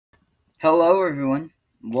Hello everyone.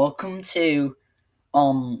 Welcome to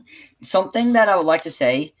something that I would like to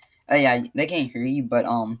say. Yeah, they can't hear you, but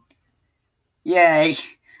yay.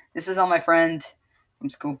 This is on my friend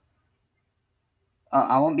from school.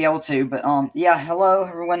 I won't be able to, but yeah, hello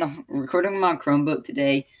everyone. I'm recording my Chromebook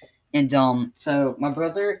today, and so my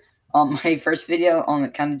brother my first video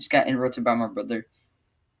it kind of just got interrupted by my brother.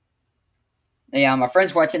 Yeah, my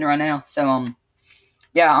friend's watching it right now. So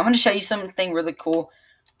yeah, I'm going to show you something really cool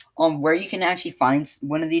where you can actually find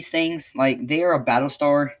one of these things. Like, they are a battle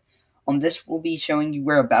star. This will be showing you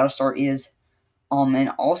where a battle star is,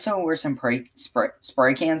 and also where some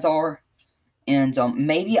spray cans are, and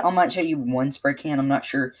maybe I might show you one spray can. I'm not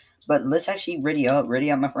sure, but let's actually ready up,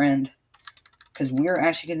 my friend, because we're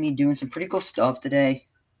actually gonna be doing some pretty cool stuff today.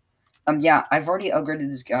 Yeah, I've already upgraded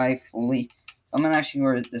this guy fully. So I'm gonna actually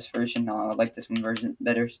order this version. I like this one version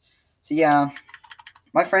better. So yeah,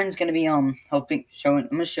 my friend's gonna be helping showing.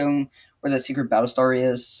 I'm gonna show him where the secret battle star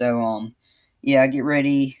is. So yeah, get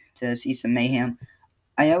ready to see some mayhem.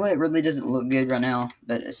 I know it really doesn't look good right now,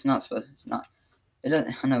 but it's not supposed. It's not. It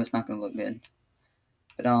doesn't. I know it's not gonna look good,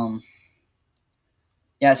 but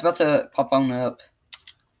yeah, it's about to pop on up.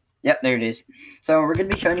 Yep, there it is. So we're gonna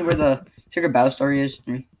be showing you where the secret battle star is.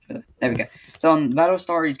 There we go. So the battle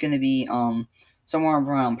star is gonna be somewhere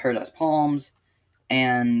around Paradise Palms,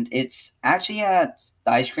 and it's actually at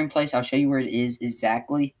the ice cream place. I'll show you where it is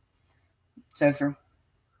exactly. So for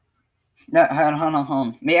no, hold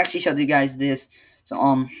on. May actually show you guys this.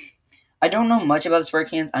 So I don't know much about the spray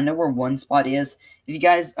cans. I know where one spot is. If you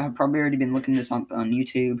guys have probably already been looking this on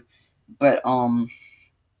YouTube, but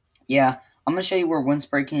yeah, I'm gonna show you where one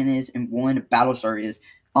spray can is and one battle star is.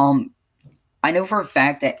 I know for a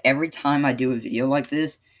fact that every time I do a video like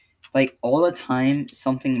this, like all the time,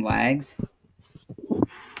 something lags,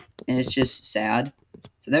 and it's just sad.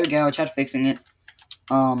 So there we go. I tried fixing it.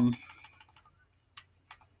 I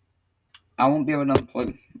won't be able to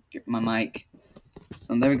unplug my mic.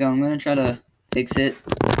 So there we go. I'm gonna try to fix it.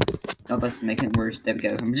 Oh, that's making it worse. There we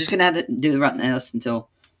go. I'm just gonna have to do the right now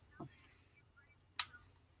until.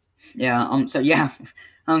 Yeah. So yeah,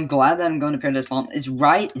 I'm glad that I'm going to Paradise Palm. It's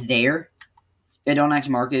right there. They don't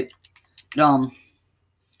actually mark it. But,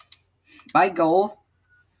 my goal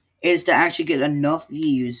is to actually get enough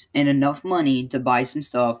views and enough money to buy some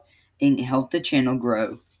stuff and help the channel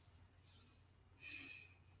grow.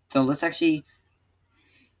 So let's actually.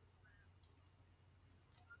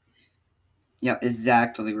 Yeah,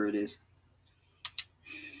 exactly where it is.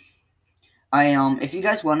 If you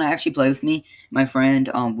guys want to actually play with me, my friend,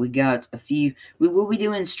 we got a few. We will be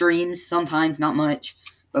doing streams sometimes, not much,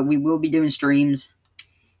 but we will be doing streams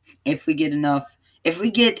if we get enough. If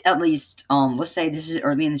we get at least, let's say this is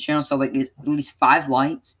early in the channel, so like at least 5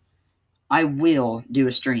 likes, I will do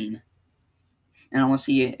a stream, and I want to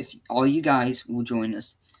see if all you guys will join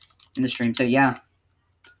us in the stream. So yeah,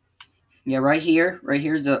 right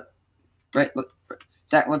here's the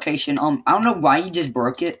exact location. I don't know why you just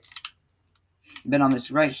broke it, but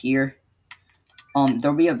it's right here.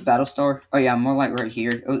 There'll be a battle star. Oh yeah, more like right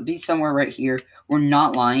here. It would be somewhere right here. We're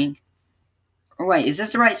not lying. Oh wait, is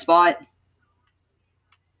this the right spot?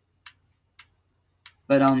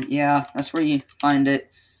 But yeah, that's where you find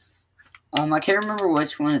it. I can't remember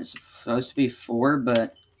which one it's supposed to be for,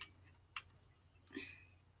 but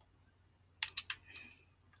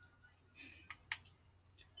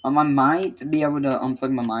I might be able to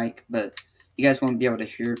unplug my mic, but you guys won't be able to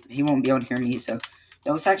hear. He won't be able to hear me. So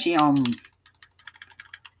yeah, let's actually I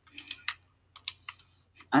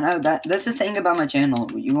know that's the thing about my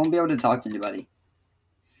channel. You won't be able to talk to anybody.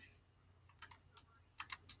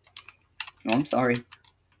 Oh, I'm sorry.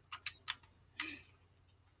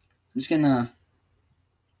 I'm just gonna.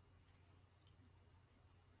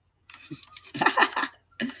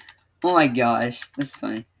 Oh my gosh, this is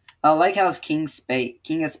funny. I like how King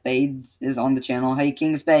of Spades is on the channel. Hey,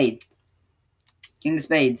 King of Spades. King of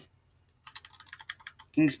Spades.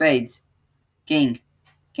 King of Spades. King.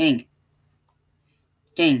 King.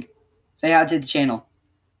 King. Say hi to the channel.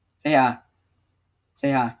 Say hi.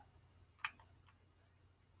 Say hi.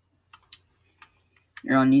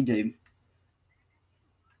 You're on YouTube.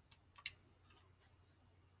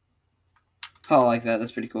 Oh, I like that.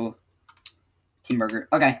 That's pretty cool. Team Burger.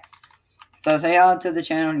 Okay. So say hi to the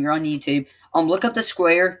channel. You're on YouTube. Look up the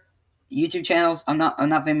Square YouTube channels. I'm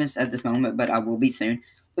not famous at this moment, but I will be soon.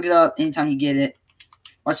 Look it up anytime you get it.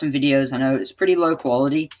 Watch some videos. I know it's pretty low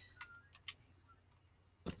quality.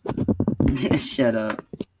 Shut up.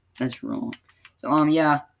 That's wrong. So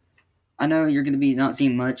yeah. I know you're gonna be not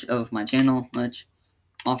seeing much of my channel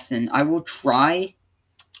often. I will try.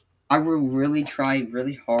 I will really try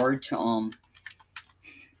really hard to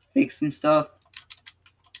fix some stuff.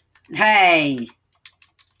 Hey!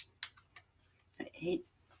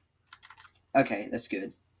 Okay, that's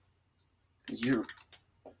good. Cause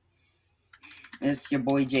it's your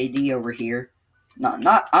boy JD over here. I'm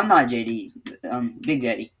not JD. Big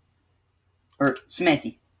Daddy. Or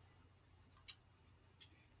Smithy.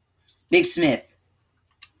 Big Smith.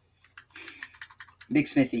 Big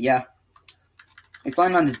Smithy, yeah. He's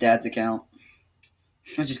playing on his dad's account,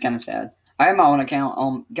 which is kind of sad. I have my own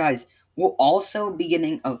account. Guys, we'll also be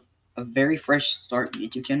getting a very fresh start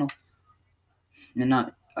YouTube channel. And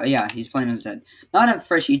not, yeah, he's playing on his dad. Not a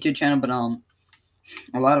fresh YouTube channel, but a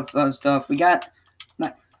lot of fun stuff.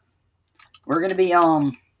 We're gonna be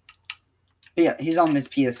yeah, he's on his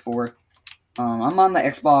PS4. I'm on the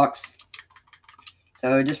Xbox.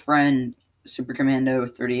 So just friend Super Commando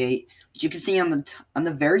 38, which you can see on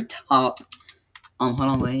the very top. Hold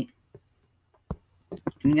on, wait.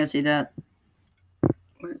 Can you guys see that?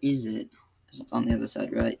 Where is it? It's on the other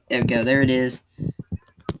side, right? There we go. There it is.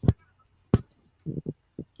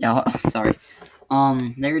 Yeah, sorry.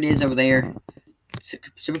 There it is over there.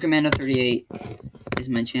 Super Commando 38 is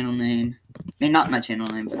my channel name. I mean, not my channel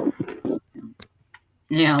name, but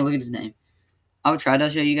yeah, look at his name. I'll try to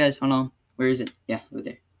show you guys. Hold on. Where is it? Yeah, over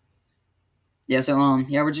there. Yeah, so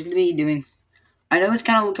yeah, we're just gonna be doing. I know it's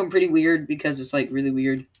kind of looking pretty weird because it's like really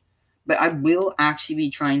weird, but I will actually be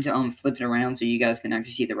trying to flip it around so you guys can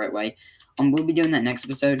actually see it the right way. We'll be doing that next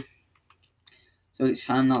episode, so it's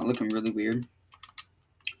kind of not looking really weird.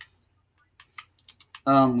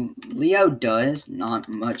 Leo does not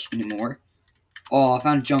much anymore. Oh, I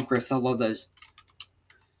found junk riffs. I love those.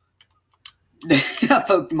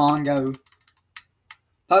 Pokemon Go.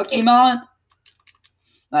 Pokemon.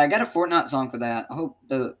 I got a Fortnite song for that. I hope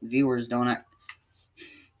the viewers don't act.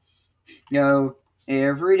 Go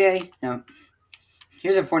every day. No.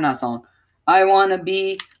 Here's a Fortnite song. I wanna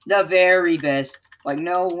be the very best, like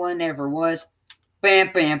no one ever was.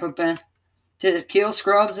 Bam, bam, bam, bam. To kill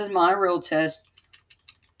scrubs is my real test.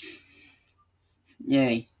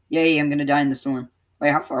 Yay. Yay, I'm gonna die in the storm.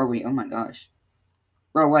 Wait, how far are we? Oh my gosh.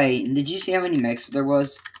 Bro, wait, did you see how many mechs there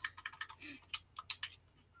was?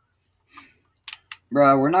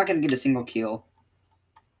 Bro, we're not gonna get a single kill.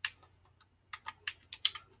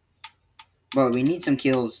 But we need some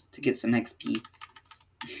kills to get some XP.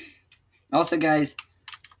 Also, guys,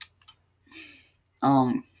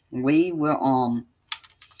 we will,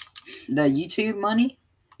 the YouTube money,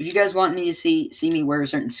 if you guys want me to see me wear a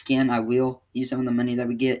certain skin, I will use some of the money that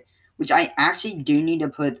we get, which I actually do need to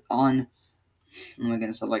put on. Oh my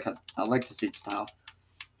goodness, I like this dude's style,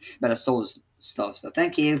 but I stole his stuff, so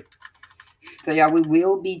thank you. So yeah, we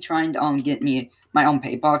will be trying to get me my own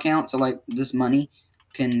PayPal account, so like this money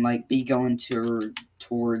can like be going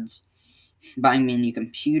towards buying me a new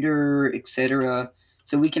computer, etc.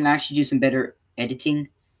 So we can actually do some better editing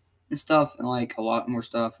and stuff, and like a lot more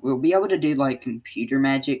stuff. We'll be able to do like computer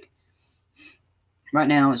magic. Right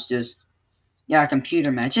now it's just, yeah,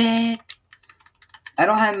 computer magic. I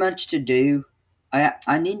don't have much to do.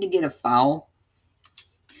 I need to get a file,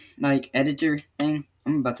 like editor thing.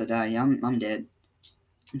 I'm about to die. Yeah, I'm dead.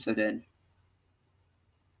 I'm so dead.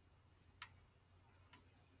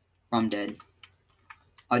 I'm dead.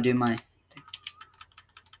 I'll do my.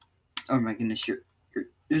 Oh my goodness, you're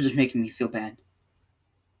just making me feel bad.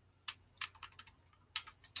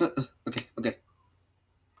 Okay.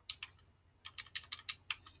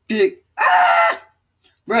 Big. Ah!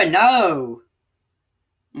 Bro, no!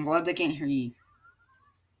 I'm glad they can't hear you.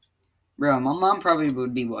 Bro, my mom probably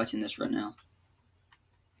would be watching this right now.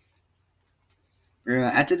 Bro,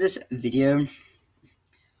 after this video.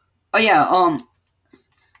 Oh yeah, I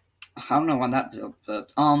don't know why that built,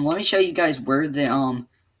 but let me show you guys where the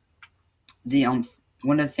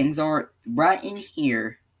one of the things are right in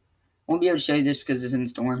here. I won't be able to show you this because it's in the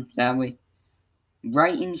storm, sadly.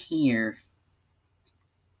 Right in here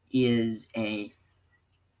is a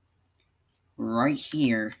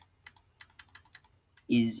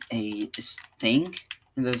this thing.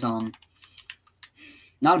 There's not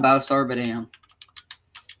a Battlestar, but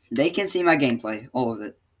they can see my gameplay, all of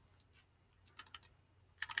it.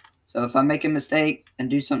 So if I make a mistake and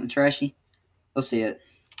do something trashy, they'll see it.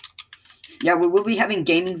 Yeah, we will be having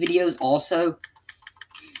gaming videos also,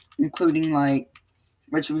 including like,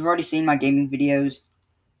 which we've already seen my gaming videos,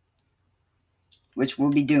 which we'll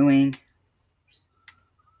be doing.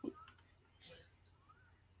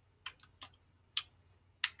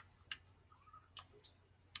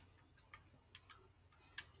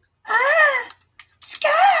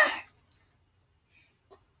 Sky!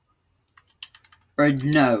 Or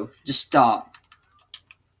no, just stop.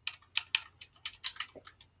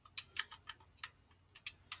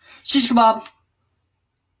 Shish kebab.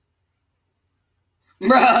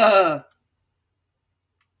 Bruh.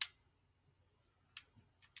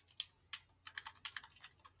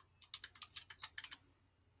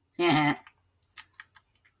 Yeah.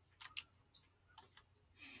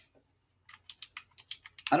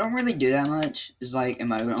 I don't really do that much. It's like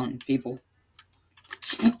emote on people.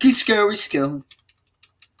 Spooky, scary skills.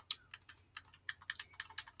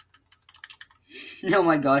 Oh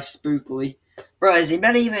my gosh, spookily. Bro, is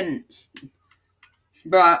anybody even...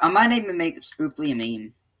 Bro, I might even make spookily a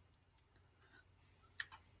meme.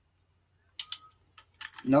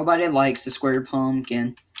 Nobody likes the square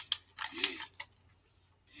pumpkin.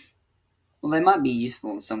 Well, they might be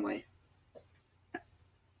useful in some way.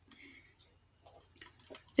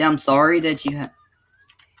 See, I'm sorry that you have...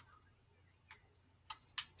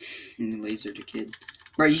 Laser to kid.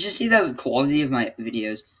 Bro, you should see the quality of my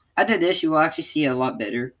videos. After this, you will actually see it a lot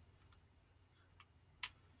better.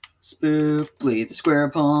 Spookly, the square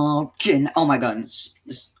pumpkin. Oh my goodness.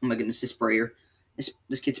 This sprayer.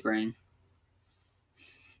 This kid's spraying.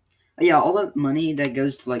 Yeah, all the money that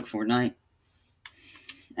goes to like Fortnite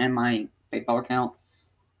and my PayPal account.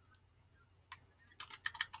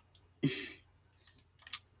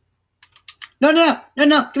 No, give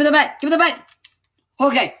me the back.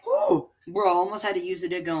 Okay. Woo. Bro, I almost had to use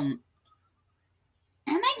the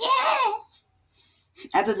Oh my gosh.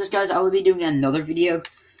 After this, guys, I will be doing another video.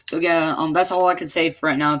 So yeah, that's all I can say for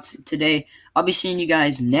right now today. I'll be seeing you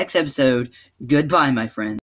guys next episode. Goodbye, my friends.